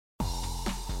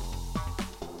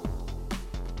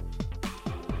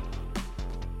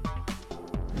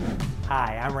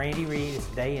Hi, I'm Randy Reed. It's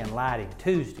Day in Lighting,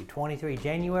 Tuesday, 23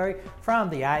 January, from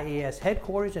the IES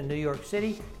headquarters in New York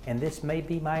City, and this may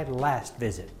be my last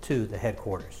visit to the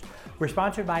headquarters. We're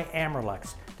sponsored by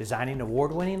Amerlux, designing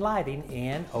award-winning lighting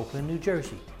in Oakland, New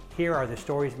Jersey. Here are the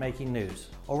stories making news.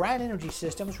 Orion Energy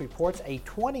Systems reports a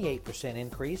 28%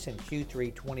 increase in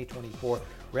Q3 2024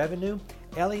 revenue.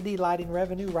 LED lighting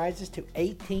revenue rises to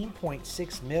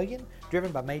 $18.6 million,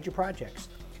 driven by major projects.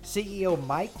 CEO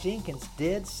Mike Jenkins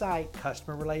did cite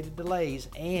customer-related delays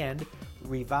and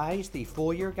revised the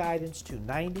full-year guidance to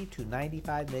 $90 to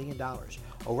 $95 million.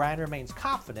 Orion remains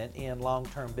confident in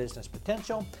long-term business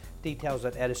potential. Details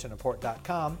at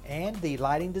edisonreport.com. And the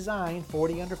Lighting Design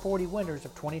 40 Under 40 winners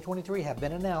of 2023 have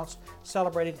been announced,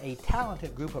 celebrating a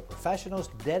talented group of professionals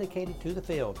dedicated to the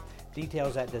field.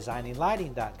 Details at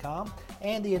designinglighting.com.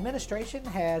 And the administration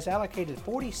has allocated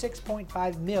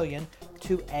 $46.5 million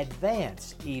to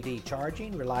advance EV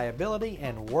charging, reliability,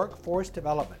 and workforce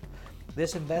development.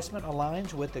 This investment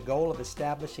aligns with the goal of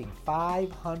establishing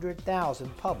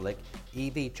 500,000 public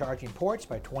EV charging ports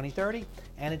by 2030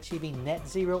 and achieving net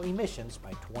zero emissions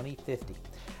by 2050.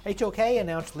 HOK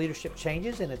announced leadership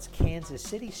changes in its Kansas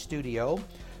City studio,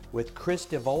 with Chris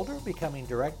DeVolder becoming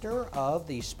director of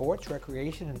the Sports,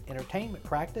 Recreation, and Entertainment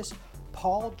practice.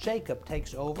 Paul Jacob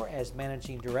takes over as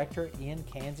managing director in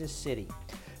Kansas City.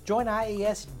 Join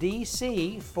IES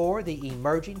DC for the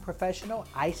Emerging Professional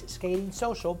Ice Skating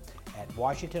Social at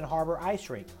Washington Harbor Ice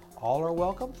Rink. All are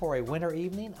welcome for a winter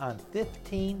evening on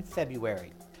 15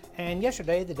 February. And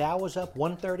yesterday, the Dow was up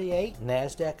 138,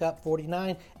 NASDAQ up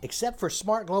 49. Except for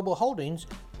Smart Global Holdings,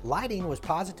 lighting was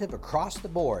positive across the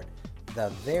board. The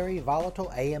very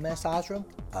volatile AMS Osram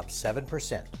up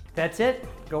 7%. That's it.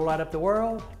 Go light up the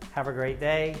world. Have a great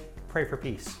day. Pray for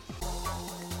peace.